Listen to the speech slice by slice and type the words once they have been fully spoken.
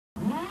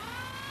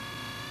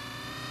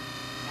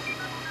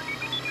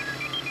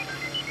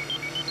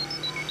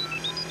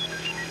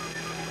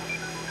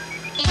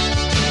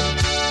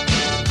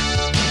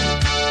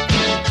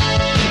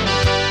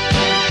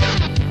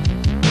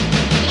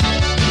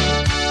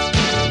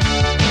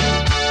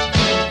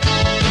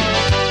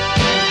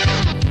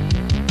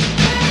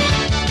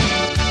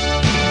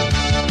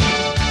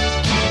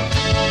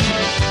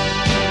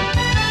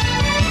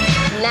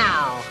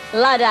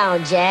Lie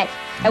down, Jack,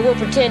 and we'll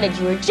pretend that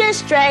you were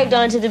just dragged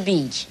onto the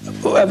beach.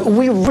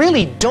 We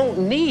really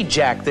don't need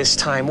Jack this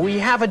time. We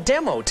have a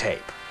demo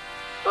tape.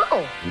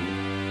 Oh.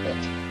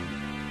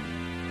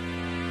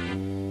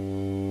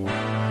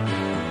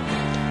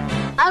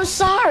 I'm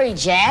sorry,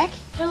 Jack.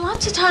 There are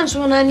lots of times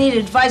when I need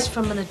advice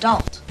from an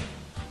adult.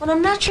 When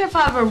I'm not sure if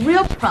I have a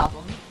real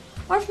problem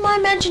or if my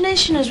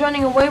imagination is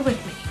running away with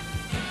me.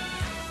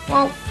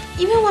 Well,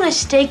 even when I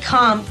stay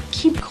calm,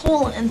 keep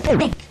cool, and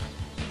think,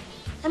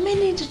 I may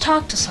need to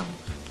talk to someone.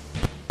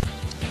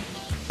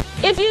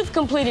 If you've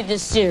completed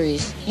this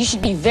series, you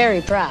should be very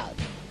proud.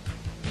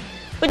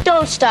 But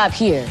don't stop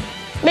here.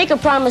 Make a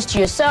promise to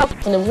yourself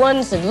and the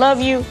ones that love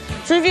you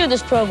to review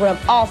this program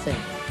often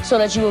so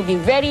that you will be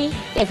ready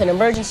if an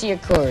emergency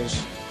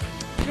occurs.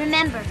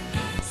 Remember,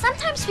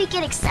 sometimes we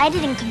get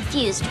excited and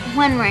confused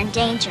when we're in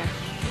danger.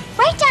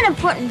 Write down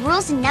important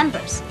rules and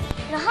numbers.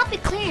 It'll help you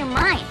clear your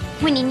mind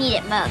when you need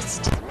it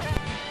most.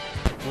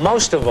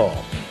 Most of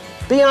all,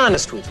 be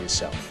honest with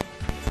yourself.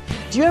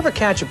 Do you ever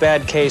catch a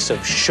bad case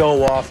of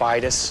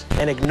show-off-itis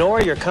and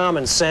ignore your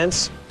common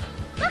sense?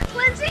 Look,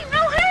 Lindsay,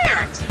 no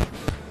hat!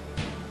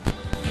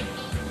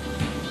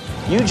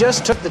 You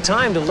just took the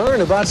time to learn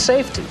about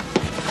safety.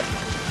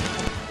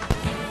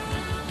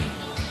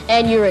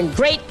 And you're in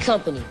great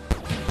company.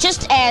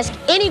 Just ask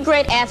any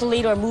great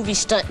athlete or movie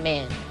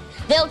stuntman.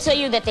 They'll tell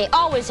you that they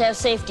always have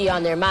safety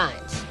on their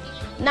minds.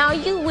 Now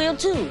you will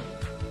too.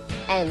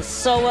 And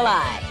so will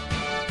I.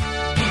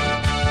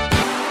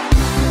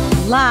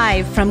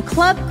 Live from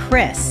Club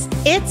Chris,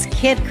 it's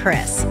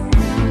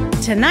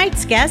KiddChris.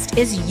 Tonight's guest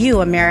is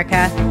you,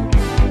 America.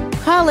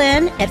 Call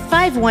in at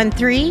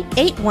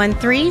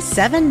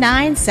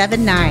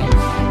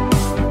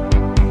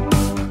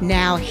 513-813-7979.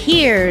 Now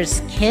here's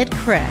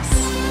KiddChris.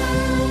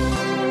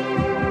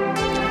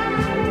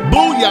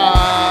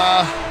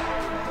 Booyah!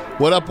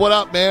 What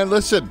up, man?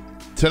 Listen,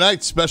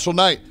 tonight's special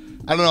night.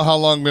 I don't know how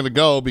long I'm going to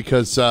go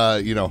because,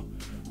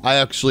 I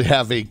actually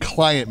have a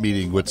client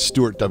meeting with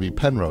Stuart W.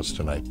 Penrose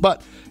tonight.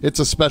 But it's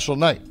a special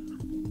night.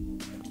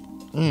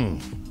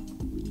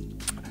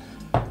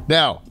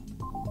 Now,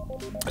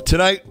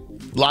 tonight,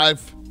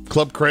 live,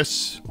 Club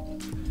Chris.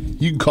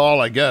 You can call,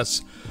 I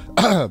guess.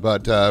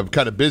 But I'm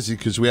kind of busy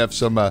because we have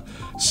some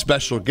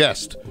special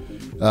guest.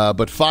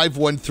 But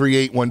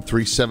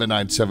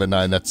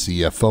 513-813-7979, that's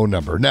the phone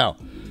number. Now,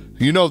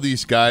 you know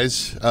these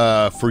guys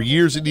for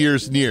years and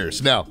years and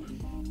years. Now,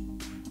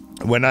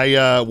 when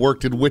I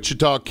worked in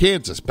Wichita,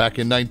 Kansas back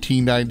in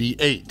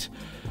 1998,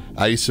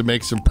 I used to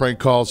make some prank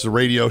calls to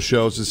radio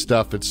shows and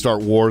stuff and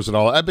start wars and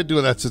all. I've been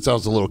doing that since I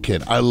was a little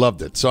kid. I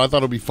loved it. So I thought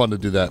it would be fun to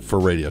do that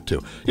for radio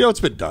too. It's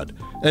been done.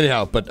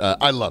 Anyhow, but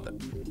I love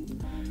it.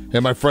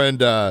 And my friend,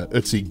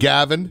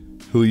 Gavin,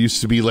 who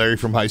used to be Larry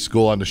from high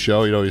school on the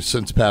show. He's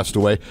since passed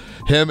away.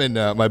 Him and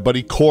my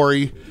buddy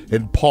Corey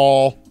and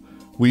Paul,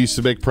 we used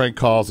to make prank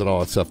calls and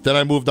all that stuff. Then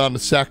I moved on to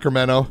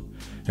Sacramento,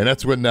 and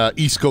that's when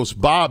East Coast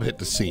Bob hit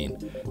the scene.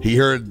 He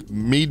heard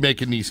me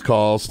making these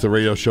calls to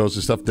radio shows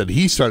and stuff, that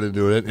he started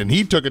doing it, and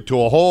he took it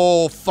to a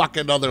whole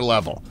fucking other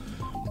level.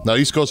 Now,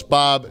 East Coast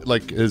Bob,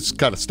 has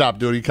kind of stopped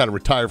doing it. He kind of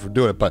retired from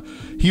doing it, but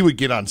he would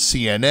get on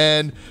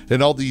CNN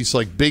and all these,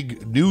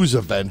 big news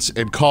events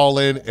and call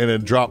in and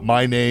then drop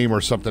my name or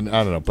something.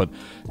 I don't know, but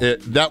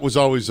that was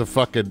always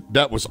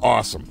that was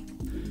awesome.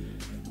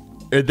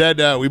 And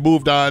then we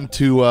moved on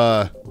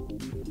to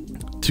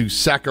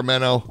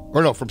Sacramento,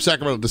 or no, from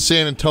Sacramento to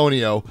San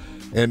Antonio,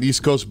 and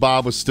East Coast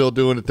Bob was still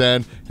doing it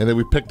then. And then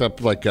we picked up,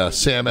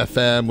 Sam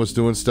FM was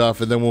doing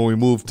stuff. And then when we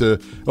moved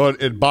to,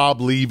 and Bob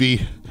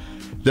Levy.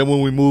 Then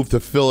when we moved to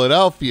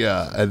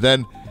Philadelphia, and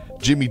then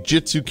Jimmy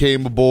Jitsu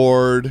came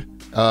aboard,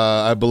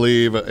 I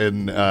believe,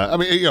 and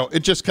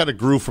it just kind of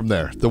grew from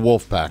there. The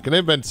Wolfpack, and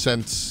they've been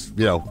since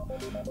the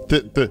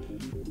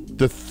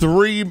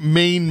three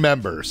main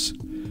members: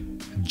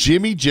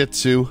 Jimmy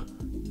Jitsu,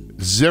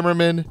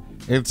 Zimmerman,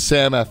 and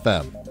Sam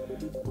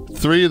FM.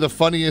 Three of the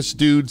funniest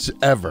dudes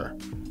ever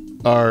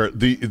are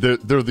they're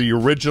the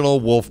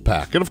original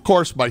Wolfpack, and of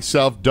course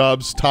myself,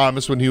 Dubs,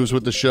 Thomas when he was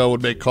with the show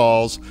would make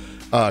calls.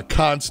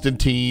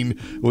 Constantine,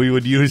 we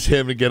would use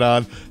him to get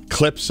on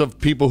clips of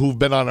people who've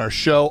been on our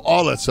show,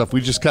 all that stuff.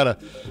 We just kind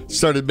of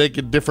started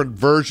making different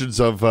versions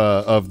of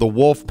the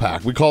Wolf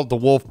Pack. We called it the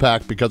Wolf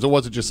Pack because it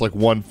wasn't just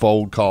one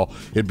phone call.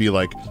 It'd be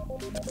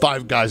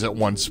 5 guys at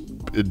once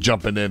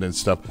jumping in and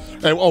stuff.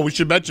 And we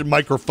should mention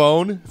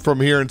Microphone from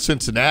here in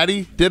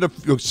Cincinnati did a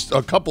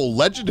couple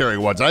legendary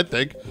ones, I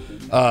think.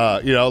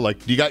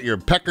 You got your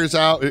peckers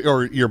out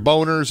or your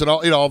boners and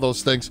all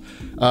those things.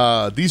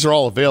 These are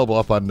all available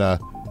up on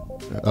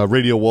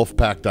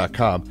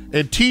RadioWolfpack.com.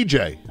 And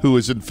TJ, who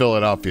is in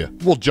Philadelphia,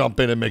 will jump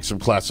in and make some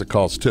classic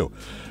calls too.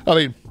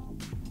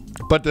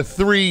 But the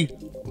three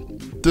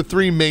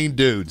main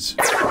dudes.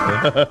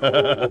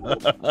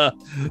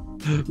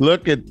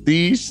 Look at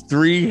these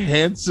three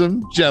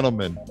handsome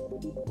gentlemen.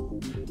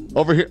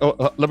 Over here,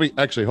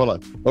 hold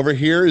on. Over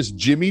here is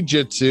Jimmy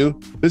Jitsu.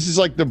 This is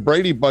like the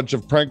Brady Bunch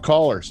of prank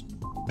callers.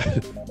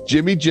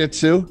 Jimmy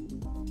Jitsu.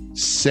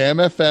 Sam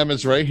FM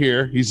is right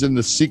here. He's in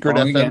the secret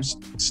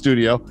FM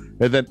studio.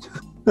 And then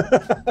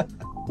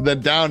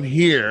Then down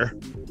here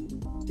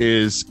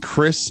is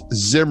Chris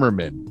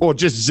Zimmerman. Or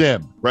just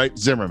Zim, right?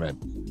 Zimmerman.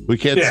 We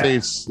can't say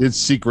his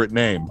secret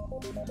name.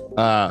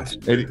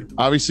 And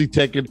obviously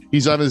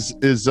he's on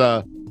his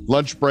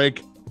lunch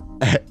break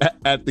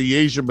at the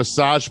Asian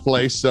massage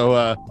place.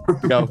 So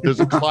there's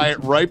a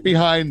client right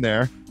behind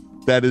there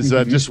that is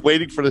just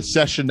waiting for the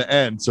session to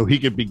end so he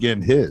can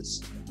begin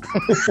his.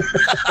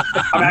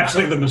 I'm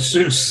actually the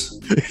masseuse.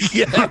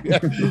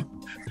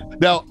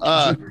 Now,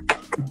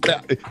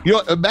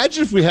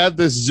 imagine if we had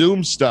this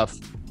Zoom stuff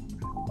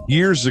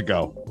years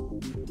ago.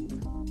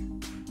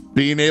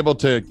 Being able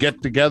to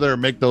get together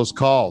and make those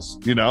calls,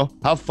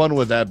 how fun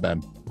would that have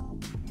been?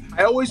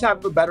 I always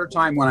have a better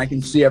time when I can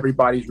see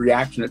everybody's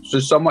reaction. It's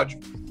just so much.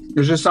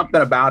 There's just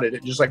something about it.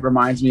 It just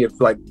reminds me of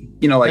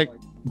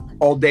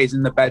old days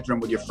in the bedroom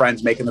with your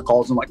friends making the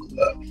calls and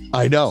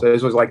I know. So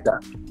it was like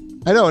that.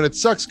 I know, and it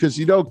sucks because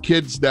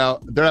kids now,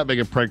 they're not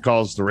making prank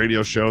calls to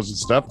radio shows and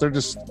stuff. They're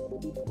just,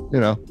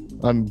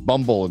 on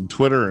Bumble and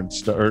Twitter and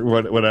stuff or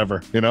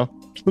whatever.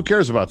 Who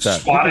cares about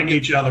that? Swatting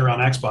each other on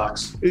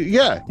Xbox.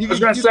 Yeah, I was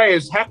going to say,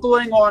 is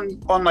heckling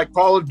on like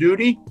Call of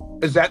Duty?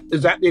 Is that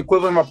the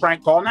equivalent of a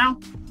prank call now,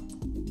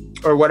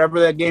 or whatever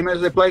that game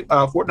is they play?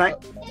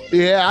 Fortnite.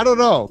 Yeah, I don't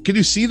know. Can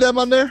you see them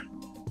on there?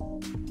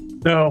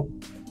 No.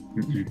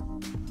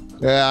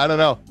 Yeah, I don't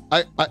know.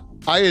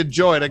 I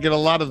enjoy it. I get a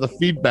lot of the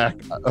feedback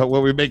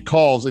when we make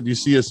calls, and you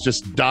see us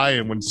just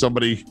dying when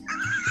somebody,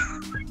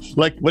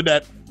 like when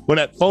that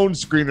phone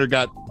screener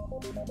got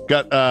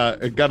a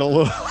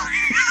little.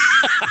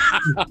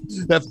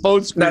 That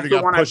phone screener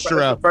got pushed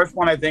around. That's the first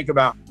one I think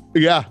about.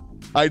 Yeah,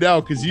 I know,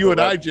 because you and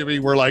I, Jimmy,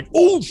 were like,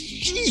 "Oh,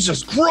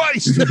 Jesus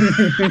Christ!"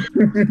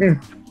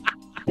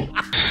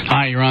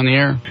 Hi, you're on the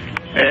air.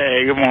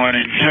 Hey, good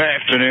morning. Good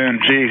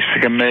afternoon. Geez, I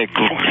can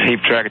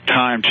keep track of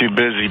time. Too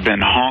busy. Been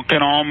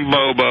honking on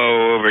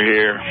Bobo over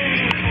here.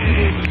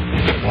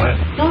 What?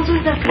 What do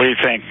you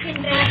think?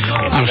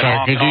 I'm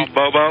sorry. Could you?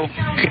 Bobo?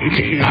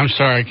 I'm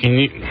sorry. Can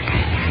you?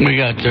 We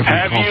got different.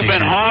 Have you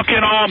been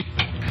honking on?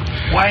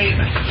 Wait.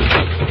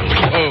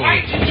 Oh.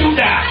 Why did you do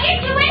that? I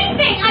didn't do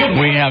anything.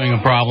 We're having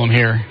a problem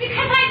here. Because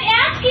I'm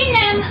asking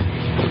them.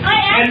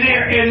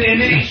 And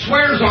then he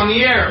swears on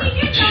the air.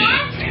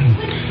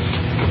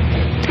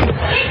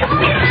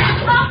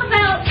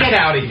 Get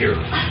out of here.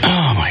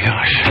 Oh, my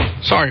gosh.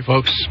 Sorry,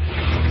 folks.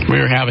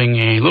 We're having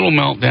a little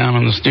meltdown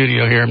in the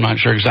studio here. I'm not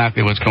sure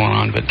exactly what's going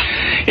on, but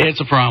it's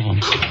a problem.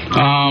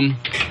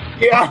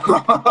 Yeah.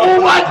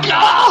 Oh, my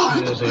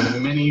God! There's a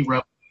mini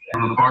rebel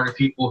on the part of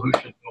people who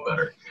should know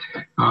better.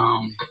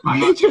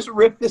 He just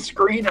ripped the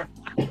screener.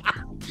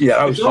 Yeah,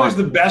 that was it's always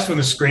the best when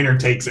the screener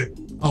takes it.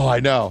 Oh, I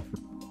know.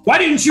 Why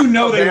didn't you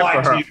know they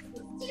lied to you?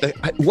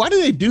 Why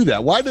do they do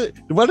that? Why do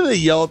they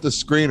yell at the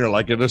screener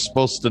like they're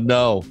supposed to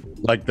know?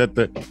 Like that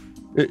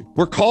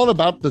we're calling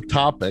about the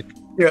topic.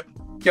 Yeah.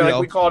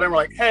 We called in. We're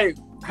like, hey,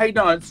 how you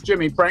doing? It's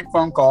Jimmy. Prank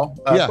phone call.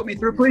 Put me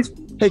through, please.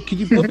 Hey, can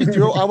you put me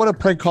through? I want to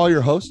prank call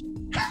your host.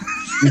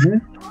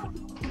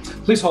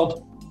 Please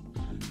hold.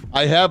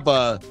 I have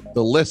the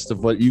list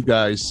of what you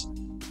guys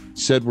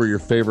said were your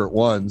favorite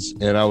ones,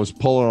 and I was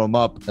pulling them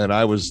up, and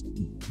I was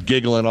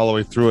giggling all the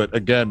way through it.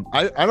 Again,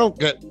 I don't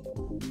get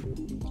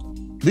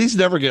these.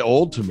 Never get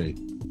old to me.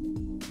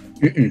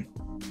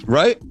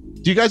 Right?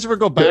 Do you guys ever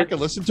go back and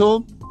listen to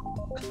them?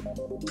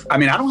 I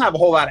mean, I don't have a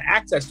whole lot of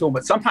access to them,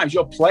 but sometimes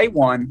you'll play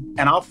one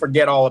and I'll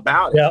forget all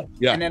about it.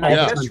 Yeah. And then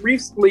I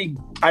recently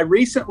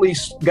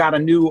got a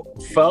new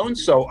phone,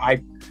 so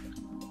I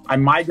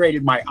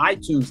migrated my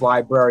iTunes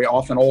library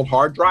off an old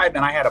hard drive,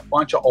 and I had a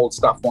bunch of old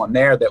stuff on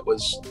there that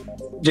was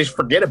just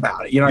forget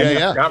about it.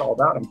 I forgot all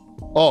about them.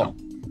 Oh,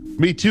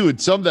 me too.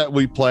 And some that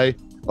we play,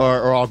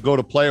 or I'll go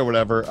to play or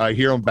whatever, I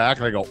hear them back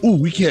and I go, "Ooh,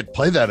 we can't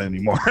play that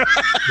anymore."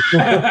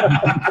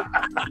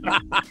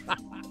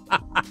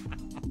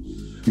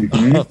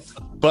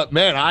 But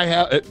man, I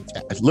have it.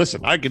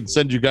 Listen, I can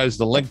send you guys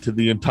the link to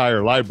the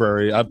entire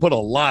library. I put a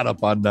lot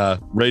up on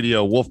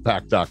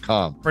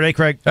RadioWolfpack.com. Hey,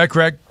 Craig. Hey,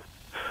 Craig.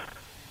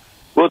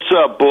 What's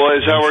up,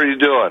 boys? How are you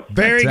doing?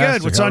 Very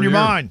good. What's on your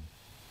mind?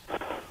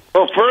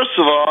 Well, first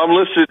of all, I'm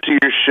listening to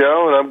your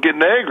show, and I'm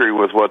getting angry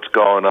with what's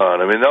going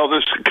on. I mean, all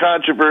this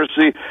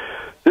controversy.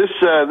 This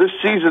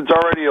season's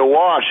already a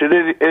wash. It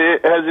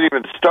hasn't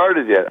even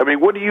started yet. I mean,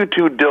 what do you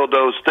two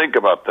dildos think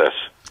about this?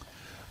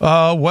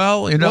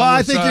 Well,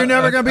 I think you're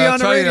never going to be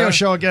on a radio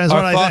show again, is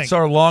what I think. Our thoughts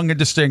are long and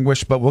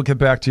distinguished, but we'll get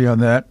back to you on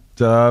that.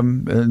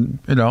 And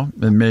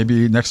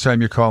maybe next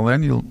time you call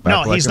in, you'll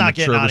act like he's a not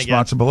mature, getting on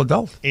responsible again.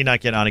 adult. He's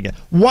not getting on again.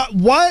 What?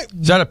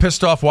 Is that a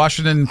pissed off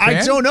Washington fan?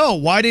 I don't know.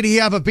 Why did he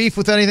have a beef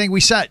with anything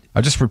we said?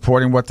 I'm just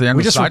reporting what the end.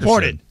 We just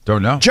reported. Said.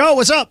 Don't know. Joe,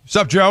 what's up? What's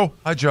up, Joe?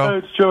 Hi, Joe. Hey,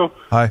 it's Joe.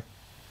 Hi.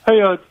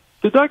 Hey,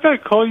 did that guy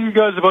call you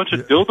guys a bunch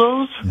of dildos?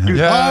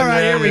 All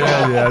right, here we go.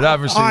 Yeah,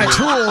 obviously. All right,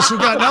 tools who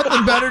got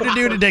nothing better to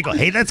do today go,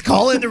 hey, let's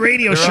call in the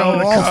radio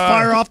show. All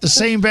fire off the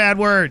same bad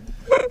word.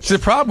 See,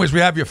 the problem is we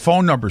have your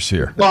phone numbers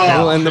here.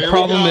 And the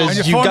problem is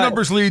and your phone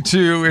numbers lead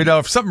to,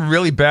 if something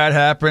really bad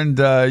happened,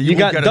 you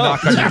got a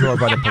knock on your door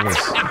by the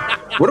police.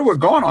 What are we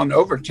going on?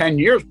 Over 10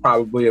 years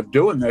probably of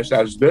doing this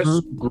as this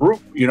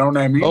group. You know what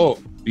I mean? Oh,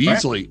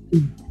 easily.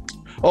 Right?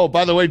 Oh,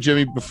 by the way,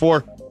 Jimmy,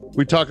 before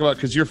we talk about,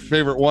 because your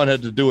favorite one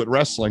had to do with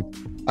wrestling,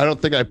 I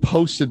don't think I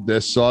posted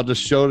this, so I'll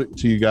just show it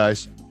to you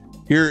guys.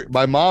 Here,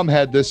 my mom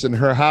had this in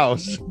her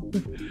house.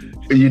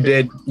 You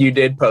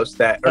did post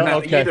that. Or no,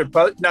 okay.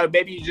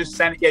 Maybe you just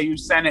sent it. Yeah, you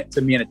sent it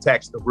to me in a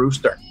text, the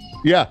rooster.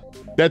 Yeah,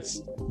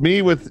 that's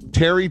me with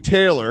Terry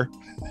Taylor.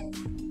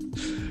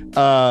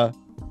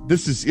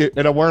 This is it,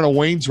 and I'm wearing a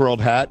Wayne's World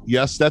hat.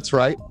 Yes, that's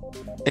right.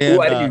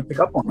 And I didn't even pick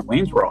up on the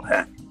Wayne's World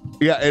hat.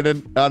 Yeah, and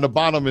then on the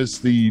bottom is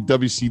the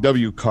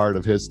WCW card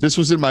of his. This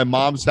was in my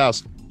mom's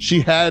house.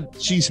 She's had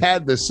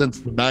this since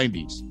the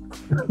 90s.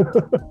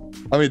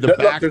 I mean, Look,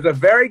 there's a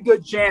very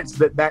good chance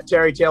that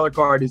Terry Taylor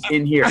card is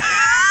in here.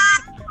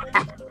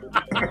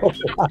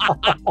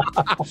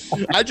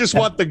 I just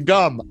want the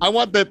gum. I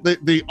want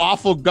the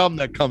awful gum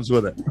that comes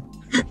with it.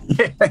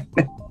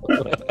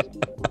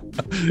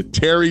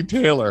 Terry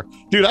Taylor.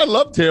 Dude, I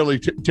loved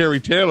Terry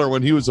Taylor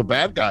when he was a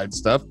bad guy and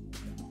stuff.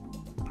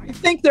 I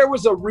think there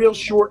was a real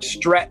short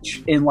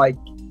stretch in like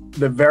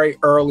the very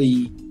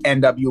early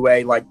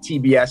NWA, like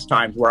TBS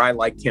times where I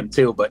liked him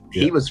too, but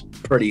he was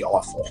pretty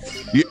awful.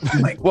 Yeah.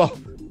 Well,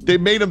 they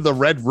made him the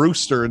Red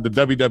Rooster in the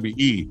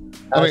WWE.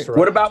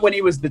 What about when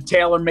he was the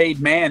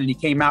tailor-made man and he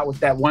came out with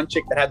that one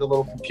chick that had the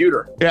little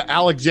computer? Yeah,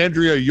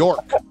 Alexandria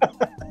York.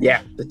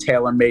 Yeah, the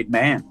tailor-made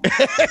man.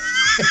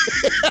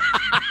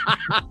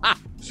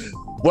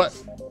 What?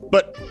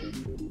 But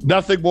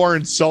nothing more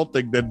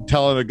insulting than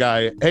telling a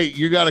guy, "Hey,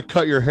 you got to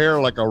cut your hair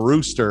like a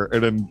rooster,"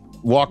 and then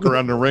walk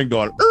around the ring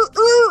going,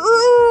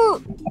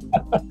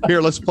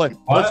 Here, let's play.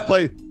 What? Let's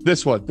play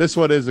this one. This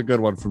one is a good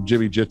one from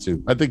Jimmy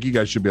Jitsu. I think you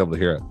guys should be able to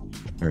hear it.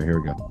 All right, here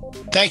we go.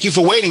 Thank you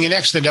for waiting. You're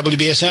next to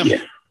WBSM.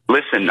 Yeah.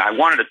 Listen, I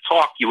wanted to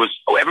talk.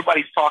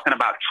 Everybody's talking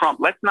about Trump.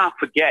 Let's not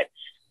forget,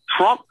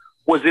 Trump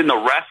was in the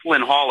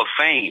Wrestling Hall of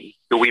Fame.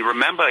 Do we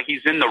remember?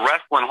 He's in the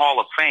Wrestling Hall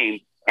of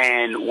Fame.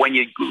 And when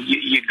you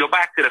go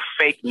back to the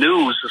fake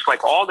news, it's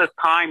like all the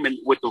time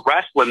with the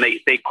wrestling,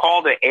 they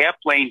call the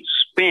airplane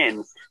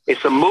spin.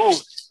 It's a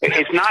move.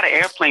 It's not an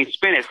airplane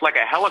spin. It's like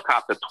a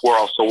helicopter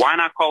twirl. So why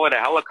not call it a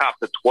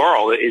helicopter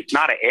twirl? It's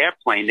not an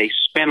airplane. They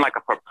spin like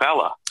a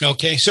propeller.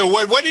 Okay. So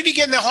what did he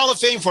get in the Hall of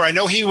Fame for? I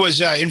know he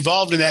was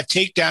involved in that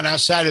takedown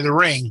outside of the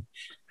ring.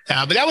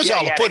 But that was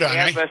all put on,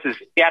 right?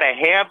 He had a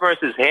hair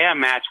versus hair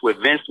match with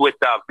Vince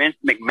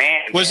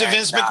McMahon. Was it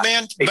Vince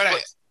McMahon?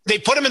 They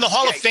put him in the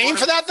Hall of Fame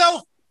for that,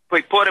 though?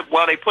 They put him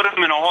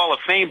in the Hall of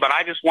Fame, but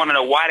I just want to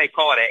know why they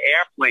call it an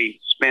airplane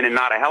spin and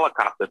not a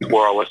helicopter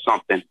twirl or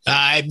something.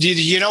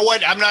 You know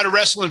what? I'm not a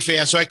wrestling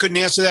fan, so I couldn't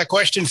answer that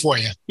question for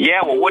you.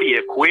 Yeah, well, what are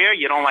you, queer?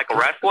 You don't like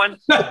wrestling?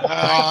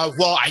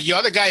 Well,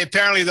 you're the guy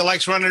apparently that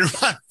likes running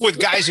around with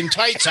guys in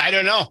tights. I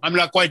don't know. I'm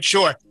not quite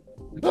sure.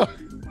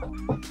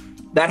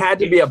 That had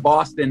to be a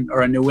Boston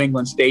or a New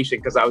England station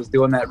because I was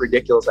doing that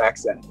ridiculous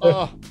accent.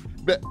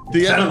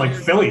 Sounded like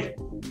Philly.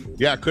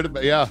 Yeah, could have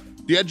been. Yeah.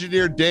 The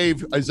engineer,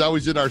 Dave, is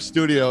always in our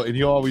studio, and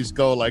he'll always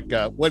go like,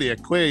 what are you,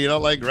 queer? You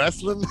don't like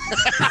wrestling?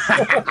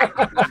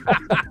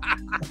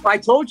 I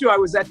told you I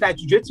was at that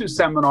jiu-jitsu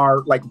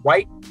seminar, like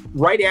right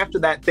after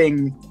that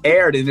thing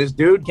aired, and this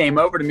dude came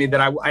over to me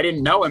that I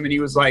didn't know him, and he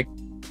was like,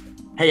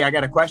 "Hey, I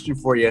got a question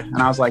for you."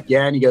 And I was like,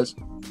 "Yeah." And he goes,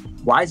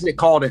 "Why is it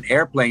called an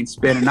airplane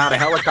spin and not a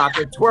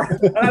helicopter twirl?"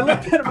 And I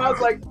looked at him, I was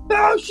like,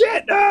 "No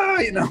shit, no,"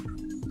 you know.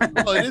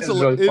 Well, it is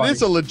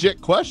a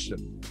legit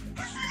question.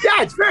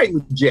 Yeah, it's very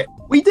legit.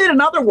 We did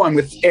another one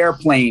with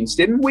airplanes,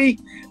 didn't we?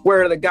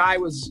 Where the guy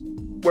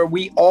where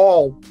we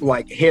all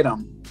like hit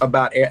him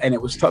about and it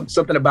was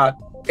something about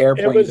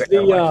airplanes. It was it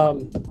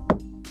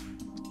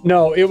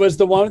was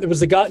the one. It was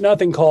the Got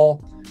Nothing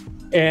call,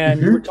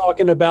 and you were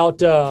talking about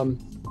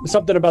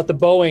something about the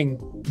Boeing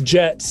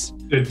jets.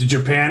 The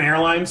Japan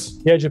Airlines.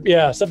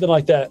 Yeah, something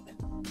like that.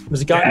 It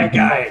was that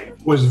guy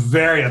was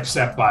very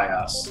upset by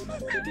us.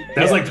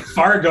 That's like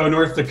Fargo,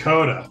 North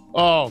Dakota.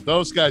 Oh,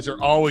 those guys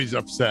are always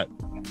upset.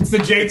 It's the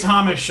Jay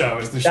Thomas show.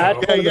 Is the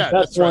show?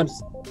 That's right.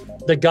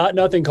 The Got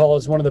Nothing call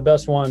is one of the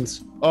best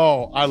ones.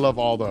 Oh, I love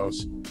all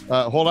those.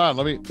 Hold on,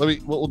 let me.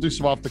 We'll do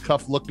some off the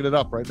cuff looking it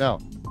up right now.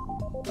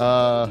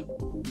 Sam,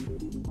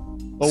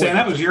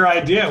 that was your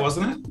idea,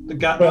 wasn't it? The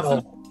Got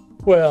Nothing.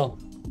 Well,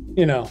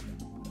 you know.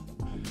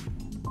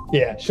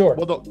 Yeah, sure.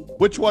 Well,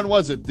 which one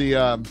was it? The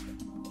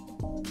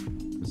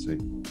let's see.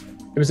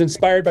 It was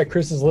inspired by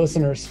Chris's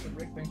listeners.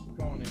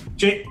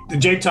 The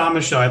Jay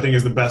Thomas show, I think,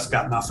 is the best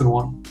Got Nothing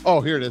one.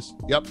 Oh, here it is.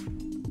 Yep.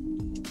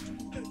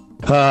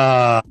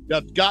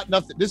 Got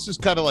Nothing. This is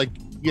kind of like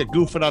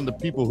goofing on the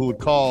people who would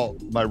call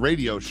my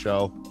radio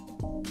show,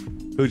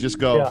 who just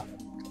go,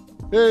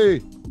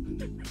 "Hey,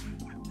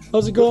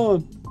 how's it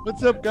going?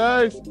 What's up,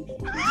 guys?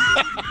 What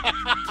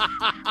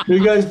are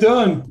you guys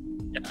doing?"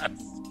 Yes.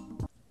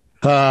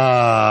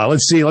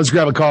 Let's see. Let's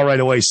grab a call right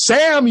away.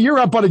 Sam, you're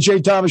up on the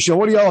Jay Thomas show.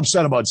 What are y'all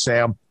upset about,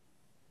 Sam?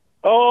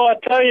 Oh, I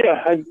tell you,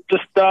 I'm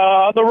just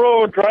on the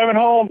road driving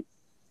home.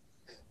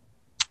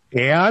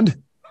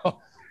 And?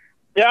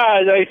 Yeah,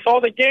 I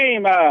saw the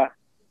game. I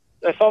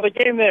saw the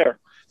game there.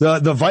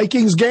 The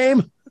Vikings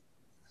game?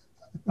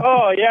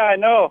 Oh, yeah, I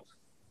know.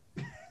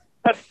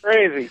 That's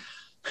crazy.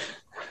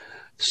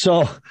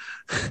 So,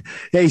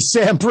 hey,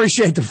 Sam,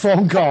 appreciate the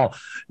phone call.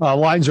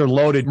 Lines are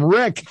loaded.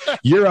 Rick,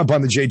 you're up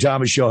on the Jay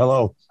Thomas Show.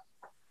 Hello.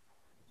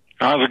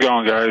 How's it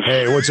going, guys?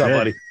 Hey, what's up,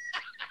 buddy?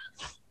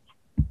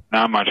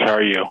 Not much. How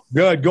are you?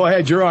 Good. Go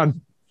ahead. You're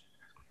on.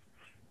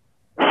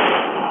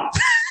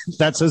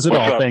 That says it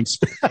all. Thanks.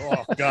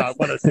 Oh, God,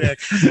 what a dick.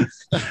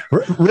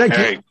 Rick,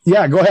 Hey.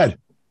 yeah, go ahead.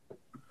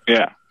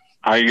 Yeah.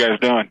 How you guys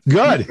doing?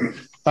 Good.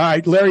 All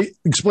right, Larry,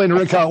 explain to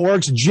Rick how it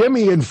works.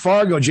 Jimmy in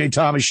Fargo, Jay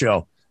Thomas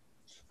Show.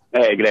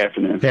 Hey, good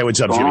afternoon. Hey, what's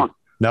up, What's going Jimmy? on?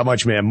 Not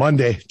much, man.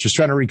 Monday, just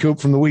trying to recoup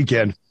from the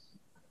weekend.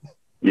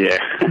 Yeah.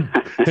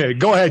 Hey,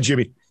 go ahead,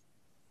 Jimmy.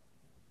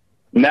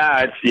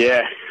 Nah,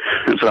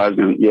 that's what I was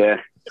doing. Yeah.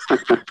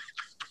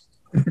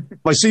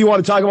 I see you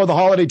want to talk about the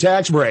holiday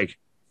tax break.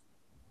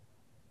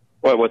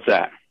 What's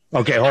that?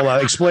 Okay, hold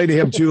on. Explain to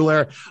him too,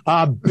 Larry.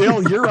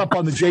 Bill, you're up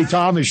on the Jay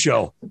Thomas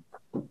Show.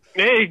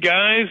 Hey,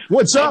 guys.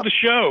 What's Love up? the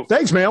show.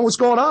 Thanks, man. What's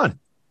going on?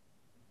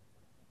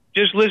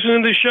 Just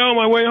listening to the show on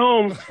my way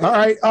home. All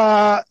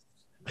right.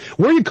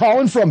 Where are you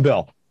calling from,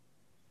 Bill?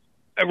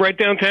 Right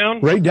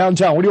downtown. Right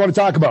downtown. What do you want to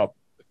talk about?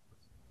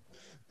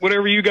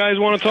 Whatever you guys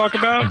want to talk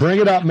about. Bring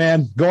it up,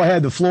 man. Go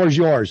ahead. The floor is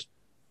yours.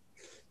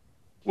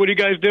 What are you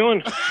guys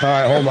doing? All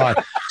right, hold on.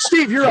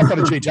 Steve, you're up on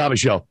the Jay Thomas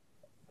Show.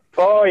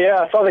 Oh,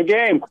 yeah, I saw the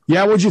game.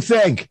 Yeah, what'd you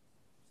think?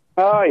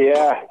 Oh,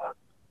 yeah.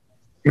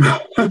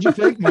 What'd you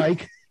think,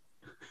 Mike?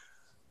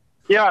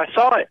 Yeah, I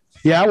saw it.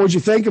 Yeah, what'd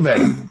you think of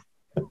it?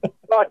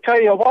 I'll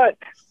tell you what.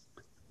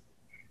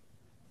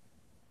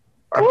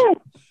 Woo.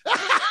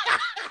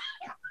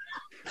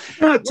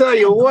 I'll tell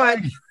you what.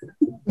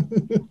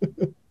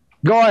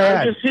 Go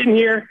ahead. I'm just sitting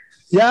here.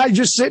 Yeah,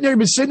 just sitting there. You've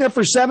been sitting there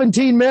for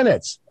 17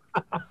 minutes.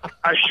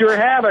 I sure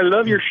have. I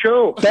love your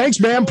show. Thanks,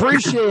 man.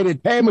 Appreciate it.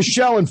 Hey,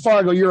 Michelle in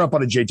Fargo, you're up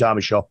on the Jay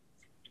Thomas Show.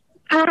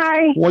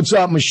 Hi. What's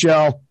up,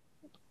 Michelle?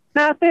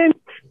 Nothing.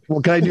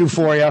 What can I do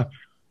for you?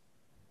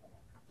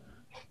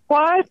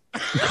 What?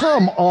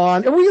 Come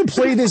on. Are we going to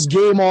play this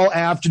game all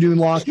afternoon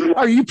long?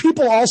 Are you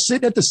people all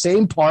sitting at the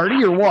same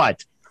party or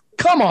what?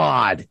 Come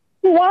on.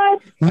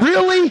 What?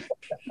 Really?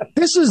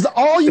 This is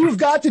all you've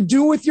got to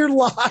do with your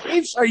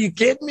lives? Are you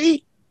kidding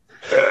me?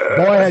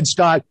 Go ahead,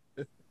 Scott.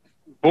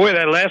 Boy,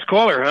 that last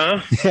caller,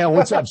 huh? Yeah,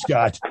 what's up,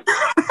 Scott?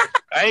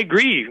 I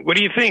agree. What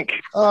do you think?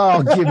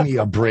 Oh, give me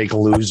a break,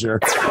 loser.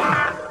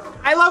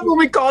 I love when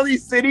we call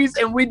these cities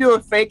and we do a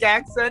fake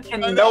accent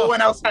and no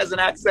one else has an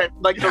accent.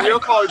 Like the real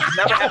callers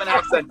never have an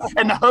accent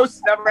and the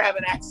hosts never have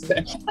an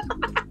accent.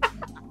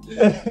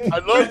 I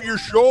love your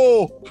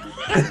show.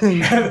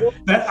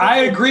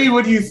 I agree.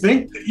 What do you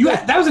think?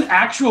 That was an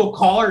actual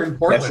caller in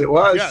Portland. Yes, it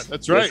was. Yeah,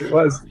 that's right. Yes, it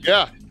was.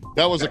 Yeah,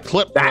 that was a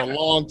clip for a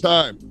long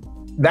time.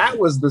 That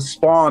was the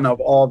spawn of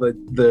all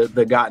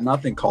the got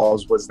nothing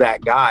calls. Was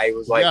that guy who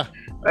was like,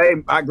 "Hey,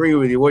 I agree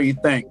with you. What do you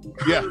think?"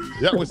 Yeah,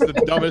 that was the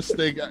dumbest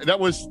thing.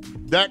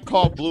 That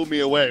call blew me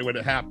away when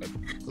it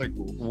happened. It's like,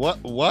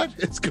 what?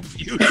 It's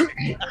confusing.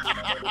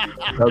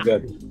 So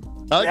good.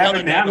 What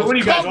are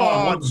you guys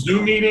on? What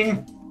Zoom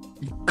meeting?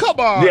 Come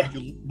on,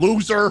 you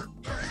loser.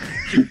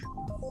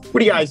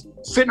 What are you guys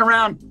sitting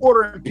around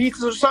ordering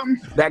pizzas or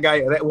something?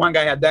 That one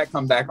guy had that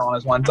come back on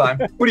us one time.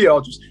 What are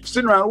y'all just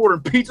sitting around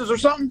ordering pizzas or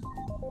something?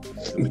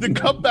 The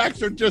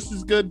comebacks are just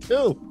as good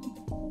too.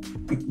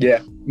 Yeah,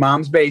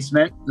 Mom's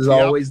Basement is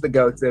always the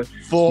go-to.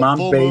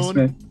 Mom's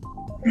Basement.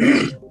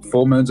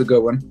 Full Moon's a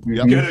good one.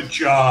 Yep. Get a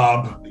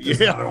job.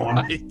 Yeah,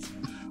 right.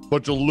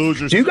 Bunch of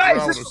losers. You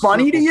guys, is this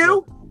funny to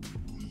you?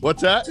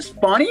 What's that? Is this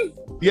funny?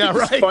 Yeah, is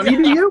this right. Funny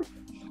to you?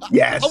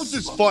 Yes. How is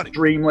this funny?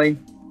 Extremely.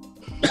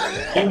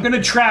 I'm going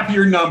to trap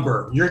your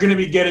number. You're going to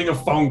be getting a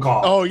phone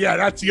call. Oh, yeah,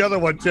 that's the other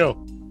one,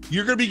 too.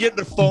 You're going to be getting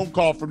a phone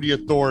call from the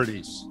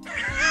authorities.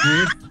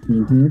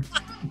 Mm-hmm.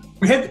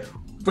 We had,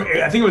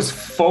 I think it was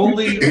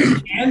Foley,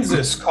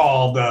 Kansas,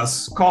 called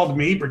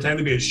me, pretending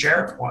to be a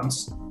sheriff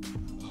once.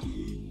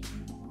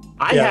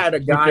 I had a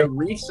guy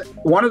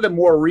one of the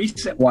more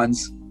recent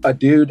ones, a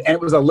dude, and it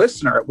was a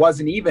listener. It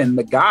wasn't even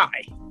the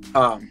guy.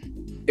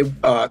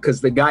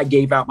 Because the guy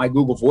gave out my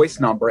Google Voice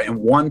number and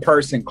one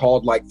person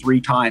called like 3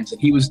 times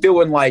and he was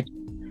doing like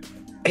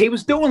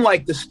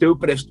the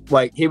stupidest,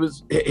 like he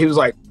was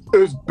like,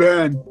 "It's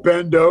Ben,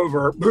 bend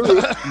over."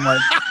 I'm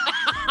like,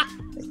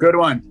 good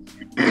one.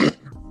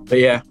 But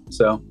yeah,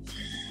 so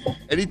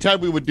anytime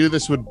we would do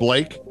this with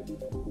Blake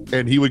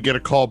and he would get a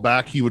call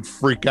back, he would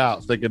freak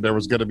out thinking there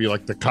was going to be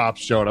like the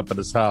cops showing up at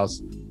his house.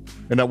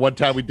 And at one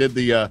time we did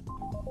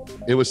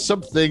it was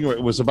something where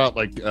it was about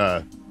like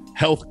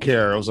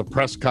healthcare. It was a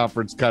press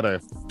conference kind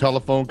of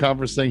telephone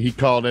conference thing. He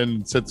called in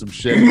and said some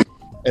shit,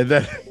 and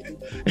then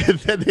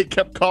they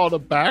kept calling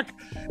him back,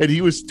 and he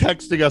was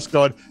texting us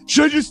going,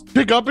 "Should I just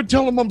pick up and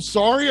tell him I'm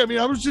sorry? I mean,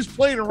 I was just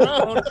playing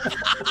around."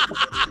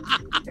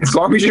 As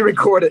long as you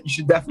record it, you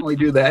should definitely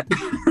do that.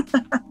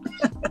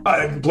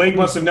 Blake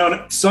must have known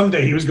it.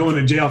 Someday he was going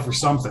to jail for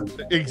something.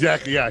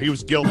 Exactly. Yeah, he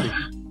was guilty.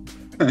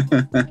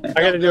 I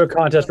got to do a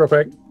contest real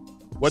quick.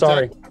 What's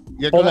Sorry. that?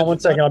 Yeah, hold on 1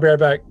 second. I'll be right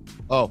back.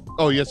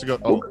 Oh, yes, to go.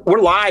 Oh,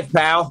 we're live,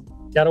 pal.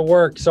 Got to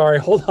work. Sorry.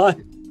 Hold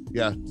on.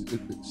 Yeah,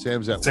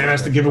 Sam's at Sam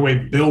has to give away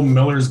Bill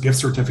Miller's gift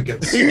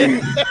certificates.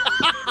 It's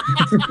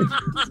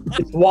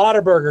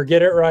Whataburger.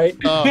 Get it right.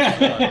 Oh,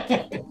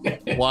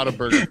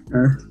 Whataburger.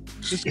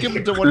 Just give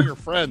them to one of your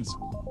friends.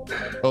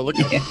 Oh, look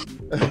at him.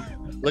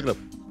 Look at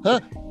him.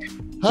 Huh?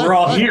 We're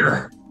all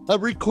here.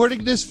 I'm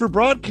recording this for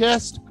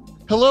broadcast.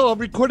 Hello, I'm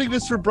recording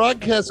this for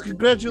broadcast.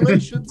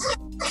 Congratulations.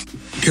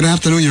 Good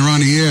afternoon. You're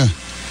on the air.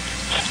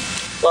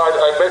 Well,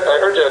 I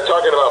heard you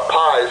talking about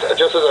pies.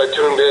 Just as I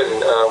tuned in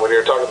when you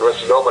were talking to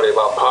Mr. Nobody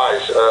about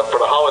pies for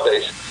the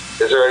holidays,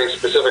 is there any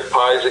specific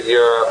pies that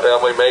your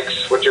family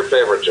makes? What's your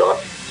favorite, John?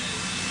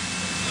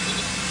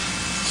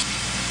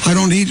 I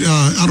don't eat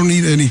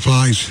any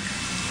pies.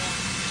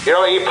 You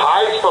don't eat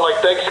pies for like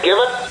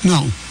Thanksgiving?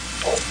 No.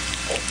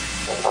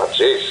 Oh,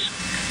 jeez.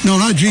 No,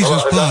 not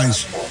Jesus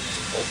pies.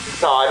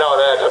 No, I know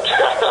that.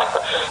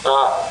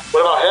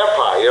 What about hair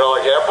pie? You don't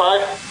like hair pie?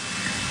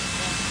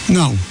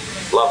 No.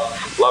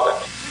 Love it.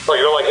 Oh,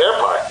 you don't like hair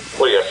pie?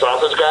 What are you, a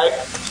sausage guy?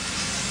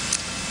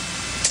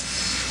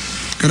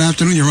 Good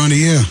afternoon. You're on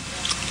the air.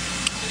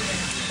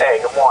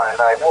 Hey, good morning.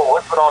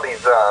 What's with all these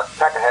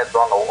peckerheads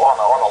on the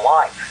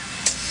line?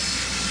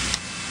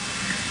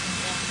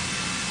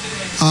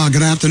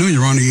 Good afternoon.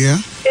 You're on the air.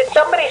 Did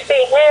somebody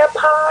say hair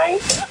pie?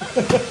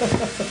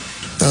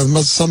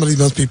 Somebody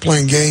must be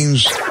playing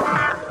games.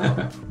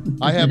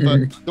 I have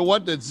the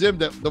one that Zim,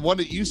 the one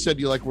that you said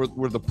you like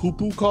were the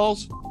poo-poo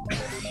calls.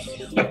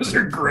 Those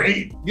are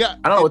great. Yeah,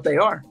 I don't know what they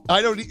are.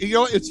 I don't. You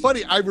know, it's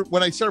funny.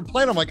 When I started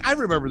playing, I'm like, I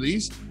remember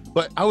these,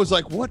 but I was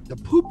like, what? The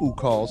poo-poo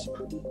calls?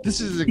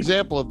 This is an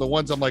example of the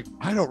ones I'm like,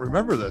 I don't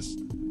remember this.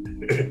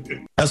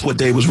 That's what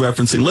Dave was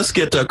referencing. Let's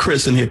get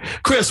Chris in here.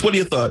 Chris, what are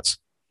your thoughts?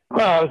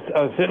 Well,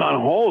 I was sitting on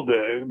hold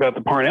about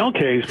the Parnell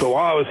case, but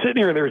while I was sitting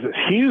here, there was this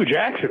huge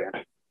accident.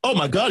 Oh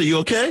my God, are you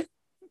okay?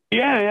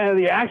 Yeah,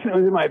 the accident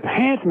was in my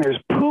pants, and there's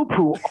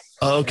poo-poo.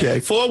 Okay,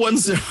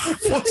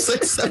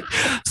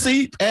 410-467.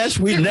 See, Ash,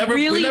 we never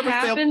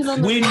fail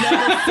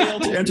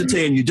to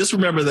entertain you. Just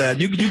remember that.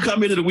 You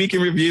come into the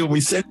weekend review, and we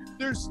said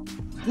there's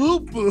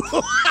poo-poo.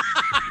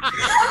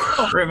 I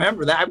don't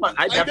remember that.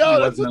 I definitely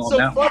know that's wasn't what's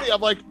so on that. funny. I'm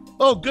like,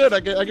 oh, good,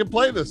 I can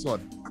play this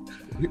one.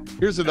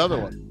 Here's another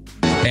one.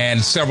 And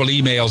several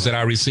emails that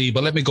I received,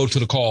 but let me go to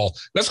the call.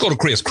 Let's go to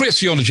Chris.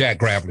 Chris, you're on the Jack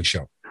Gravely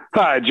Show.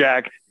 Hi,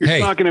 Jack. You're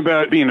talking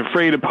about being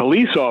afraid of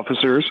police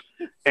officers,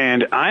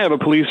 and I have a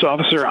police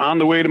officer on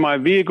the way to my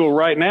vehicle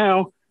right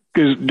now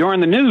because during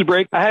the news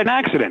break, I had an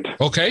accident.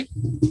 Okay.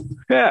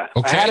 Yeah.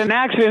 Okay. I had an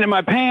accident in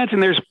my pants,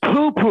 and there's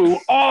poo-poo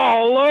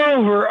all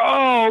over.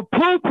 Oh,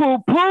 poo-poo,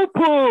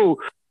 poo-poo.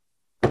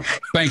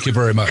 Thank you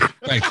very much.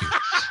 Thank you.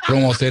 I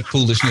don't want that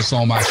foolishness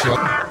on my show.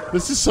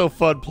 This is so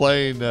fun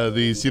playing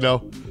these, you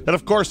know. And,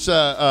 of course,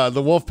 the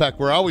Wolfpack,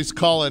 we're always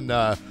calling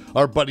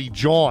our buddy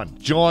John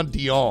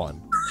Dion.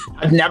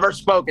 I've never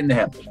spoken to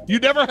him. You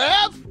never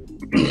have?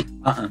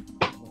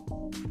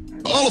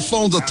 All the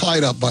phones are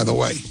tied up, by the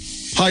way.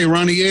 Hi, you're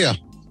on the air.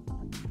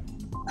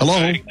 Hello?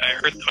 I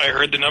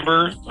heard the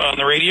number on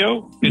the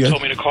radio. It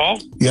told me to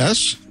call.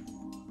 Yes.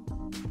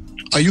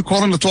 Are you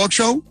calling the talk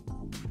show?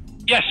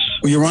 Yes.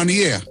 Well, you're on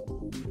the air.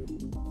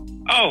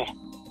 Oh.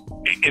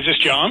 Is this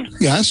John?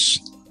 Yes.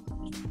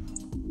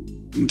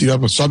 Do you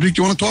have a subject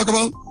you want to talk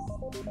about?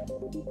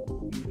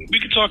 We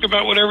can talk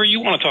about whatever you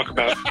want to talk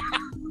about.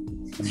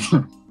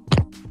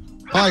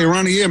 Hi, you're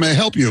on the air. May I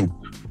help you?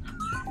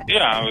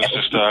 Yeah, I was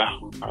just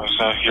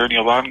hearing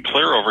you loud and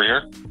clear over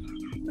here.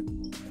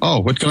 Oh,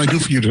 what can I do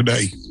for you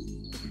today?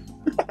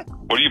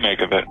 What do you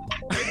make of it?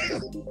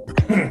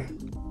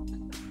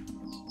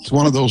 It's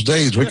one of those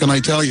days. What can I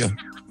tell you?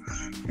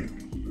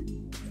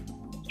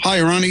 Hi,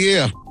 you're on the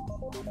air.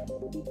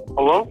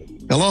 Hello?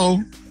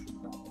 Hello?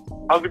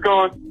 How's it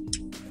going?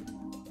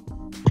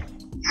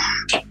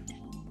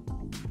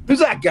 Who's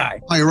that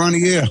guy? Hi, you're on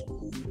the air.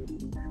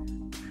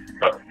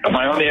 Am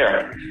I on the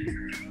air?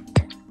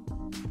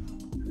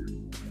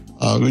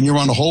 When you're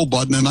on the hold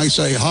button and I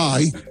say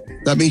hi,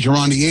 that means you're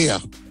on the air.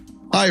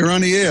 Hi, you're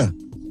on the air.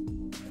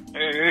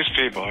 Hey, these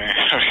people.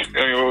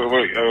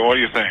 What do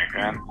you think,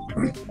 man?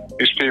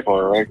 These people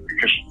are like,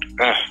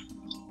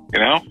 you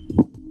know?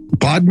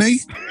 Pardon me?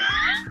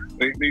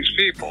 These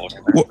people.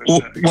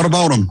 What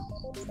about them?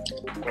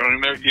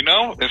 You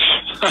know?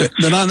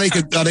 They're not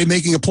making. Are they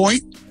making a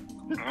point?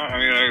 I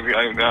mean,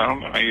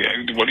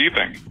 what do you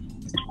think?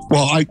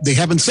 Well, they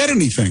haven't said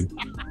anything.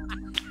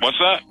 What's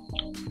that?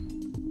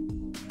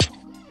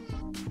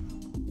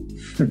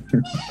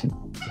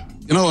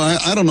 You know,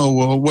 I don't know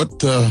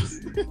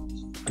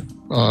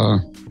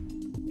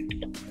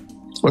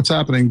what's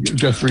happening,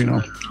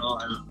 Jeffrino.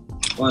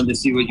 I wanted to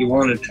see what you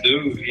wanted to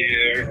do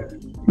here.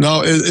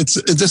 No,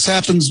 this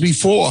happens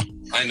before.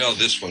 I know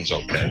this one's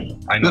okay.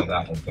 I know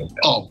that one's okay.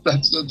 Oh,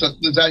 is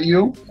that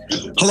you?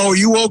 Hello, are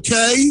you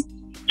okay?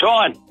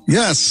 John.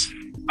 Yes.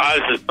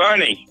 This is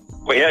Bernie.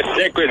 We're here at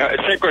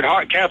Sacred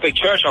Heart Catholic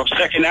Church on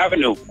 2nd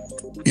Avenue.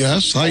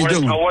 Yes, how you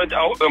doing?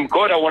 I'm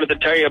good. I wanted to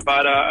tell you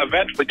about an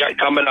event we got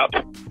coming up.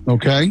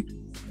 Okay.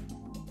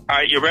 All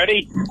right, you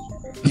ready?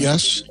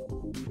 Yes.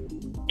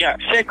 Yeah,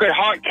 Sacred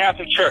Heart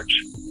Catholic Church.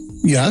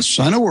 Yes,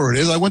 I know where it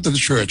is. I went to the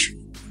church.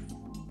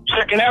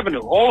 2nd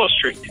Avenue, Ola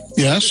Street.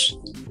 Yes.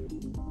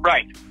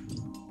 Right.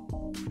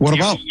 What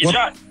about?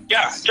 John?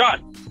 Yeah,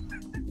 John.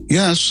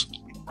 Yes.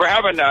 We're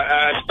having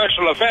a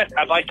special event.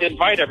 I'd like to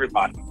invite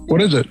everybody.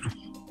 What is it?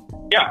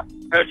 Yeah,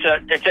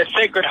 it's a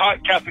Sacred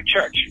Heart Catholic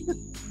Church.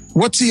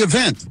 What's the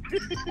event?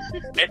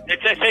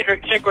 It's a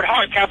Sacred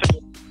Heart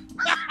Catholic.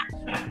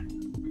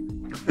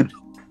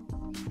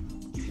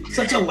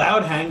 Such a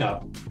loud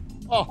hang-up.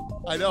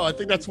 Oh, I know. I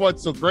think that's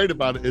what's so great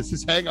about it is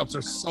his hang-ups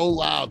are so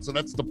loud. So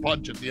that's the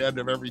punch at the end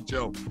of every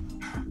joke.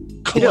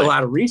 You did a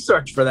lot of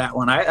research for that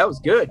one. That was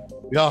good.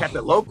 Yeah. Kept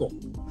it local.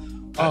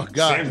 Oh,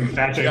 God. Sam's been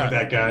fact-checking with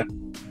that guy.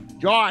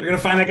 John. You're going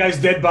to find that guy's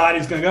dead body.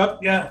 He's going to go,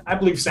 yeah, I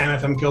believe Sam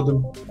FM killed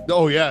him.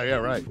 Oh, yeah,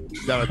 right.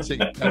 Down at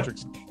St.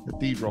 Patrick's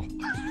Cathedral.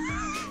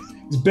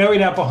 He's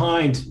buried out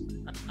behind.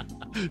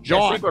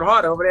 John. Sacred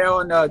Heart over there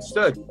on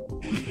Stud.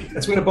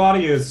 That's where the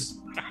body is.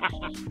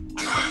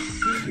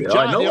 John,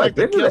 I know, you like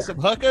to kill some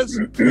hookers?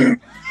 You're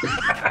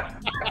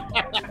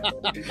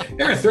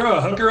going to throw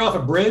a hooker off a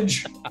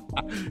bridge?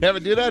 Ever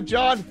do that,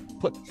 John?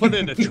 Put it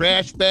in a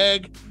trash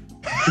bag?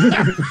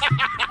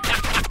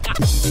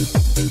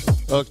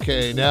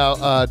 Okay,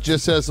 now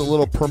just as a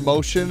little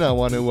promotion, I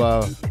want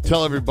to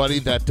tell everybody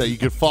that you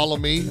can follow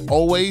me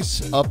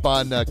always up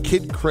on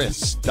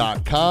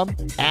KiddChris.com,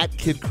 at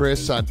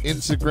KiddChris on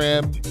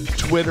Instagram,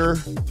 Twitter,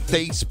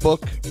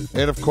 Facebook,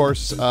 and of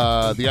course the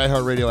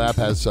iHeartRadio app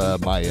has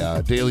my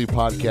daily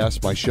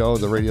podcast, my show,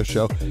 the radio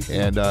show,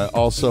 and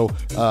also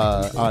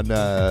on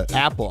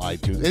Apple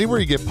iTunes. Anywhere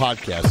you get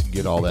podcasts, you can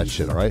get all that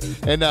shit, all right?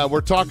 And we're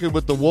talking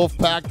with the Wolf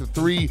Pack, the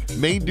 3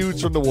 main dudes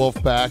from the Wolf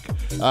Pack,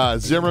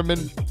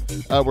 Zimmerman.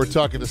 We're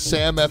talking to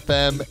Sam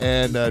FM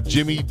and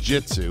Jimmy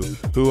Jitsu,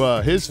 who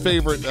his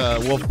favorite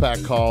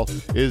Wolfpack call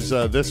is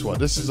this one.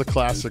 This is a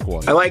classic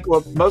one. I like,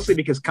 well, mostly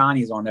because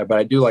Connie's on there, but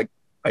I do like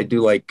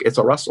it's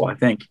a Russell, I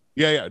think.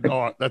 Yeah.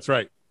 No, that's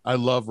right. I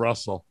love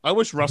Russell. I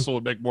wish Russell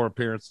would make more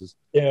appearances.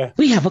 Yeah.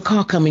 We have a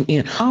call coming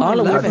in all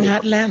the way from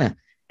Atlanta.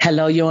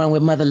 Hello, you're on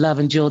with Mother Love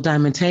and Jill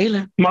Diamond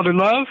Taylor. Mother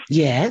Love?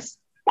 Yes.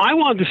 I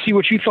wanted to see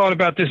what you thought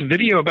about this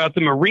video about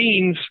the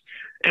Marines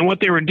and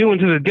what they were doing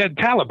to the dead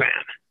Taliban.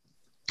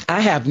 I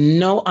have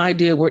no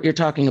idea what you're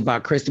talking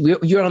about, Chris.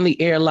 You're on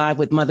the air live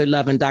with Mother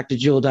Love and Dr.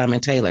 Jill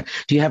Diamond Taylor.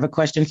 Do you have a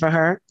question for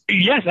her?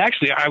 Yes,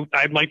 actually.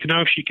 I'd like to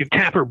know if she could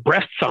tap her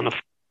breasts on the...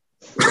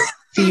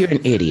 See, you're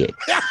an idiot.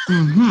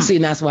 Mm-hmm. See,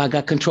 that's why I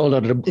got control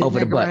over the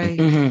button.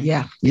 Mm-hmm.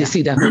 Yeah. You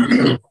see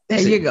that?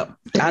 There you go.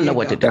 I know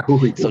what to do.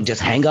 So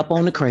just hang up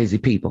on the crazy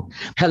people.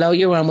 Hello,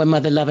 you're on with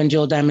Mother Love and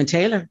Jill Diamond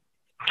Taylor.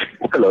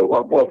 Hello.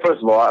 Well,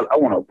 first of all, I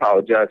want to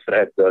apologize for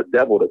that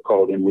devil that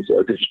called in was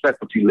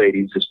disrespectful to you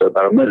ladies just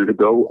about a minute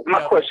ago.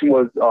 My question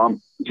was,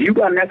 do you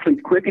got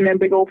Netflix quick in that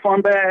big old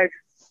fun bag?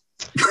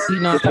 You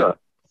know,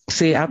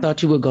 see, I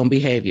thought you were going to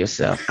behave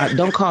yourself.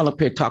 Don't call up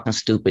here talking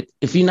stupid.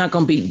 If you're not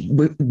going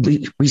to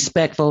be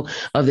respectful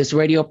of this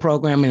radio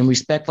program and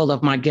respectful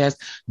of my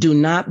guests, do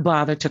not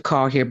bother to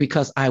call here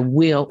because I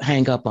will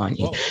hang up on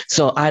you.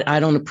 So I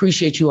don't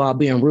appreciate you all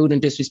being rude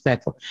and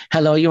disrespectful.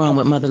 Hello, you're on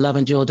with Mother Love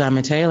and Jill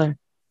Diamond Taylor.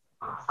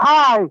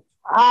 Hi,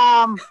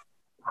 my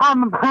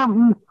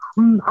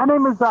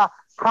name is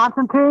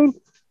Constantine.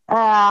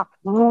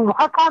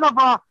 What kind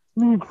of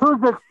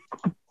music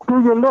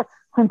do you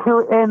listen to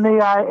in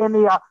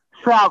the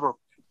shower?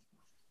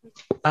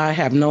 I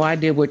have no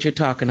idea what you're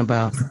talking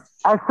about.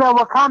 I said,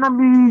 what kind of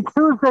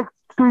music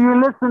do you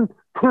listen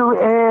to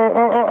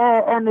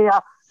in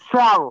the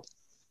shower?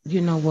 You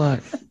know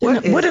what?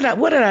 What did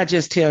I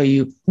just tell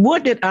you?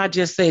 What did I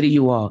just say to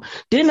you all?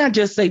 Didn't I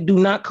just say do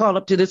not call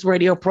up to this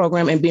radio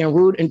program and being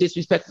rude and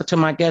disrespectful to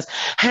my guests?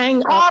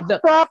 Hang up the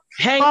phone.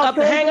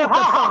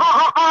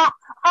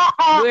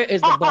 Where is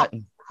the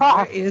button?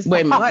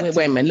 Wait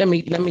a minute.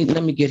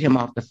 Let me get him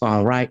off the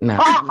phone right now.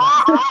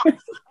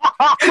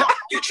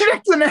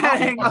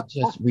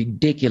 Just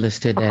ridiculous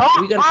today.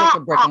 We're gonna take a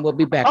break and we'll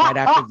be back right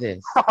after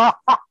this.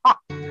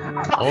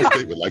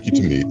 Allstate would like you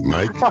to meet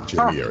Mike and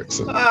Jimmy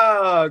Erickson.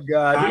 Oh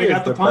God! I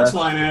got the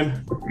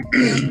punchline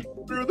in.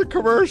 Through the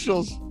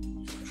commercials.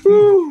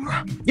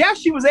 Yeah,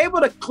 she was able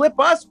to clip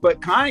us,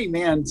 but Connie,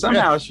 man,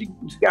 somehow she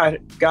got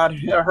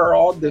her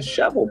all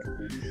disheveled.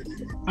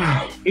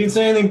 He didn't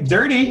say anything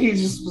dirty. He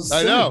just was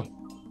silly. I know.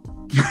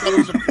 He thought it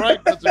was a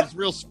prank because of his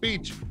real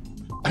speech.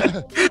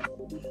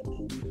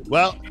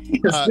 Well,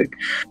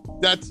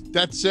 that's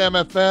Sam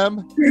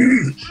FM.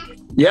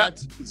 Yeah.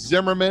 That's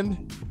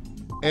Zimmerman.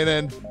 And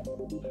then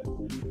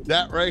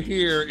that right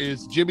here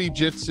is Jimmy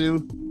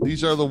Jitsu.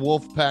 These are the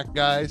Wolf Pack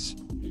guys.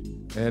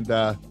 And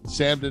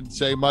Sam didn't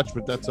say much,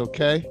 but that's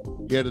okay.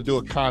 He had to do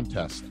a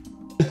contest.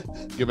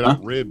 Giving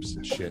out ribs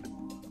and shit.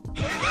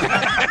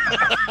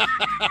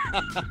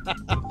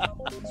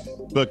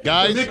 But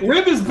guys, Nick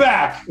Rib is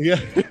back.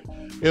 Yeah,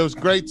 it was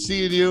great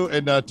seeing you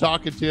and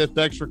talking to you.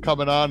 Thanks for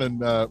coming on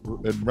and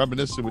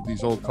reminiscing with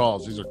these old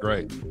calls. These are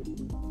great.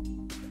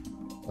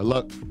 I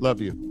love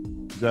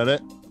you. Is that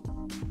it?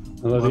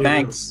 I love you.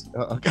 Thanks.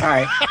 Okay. All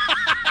right.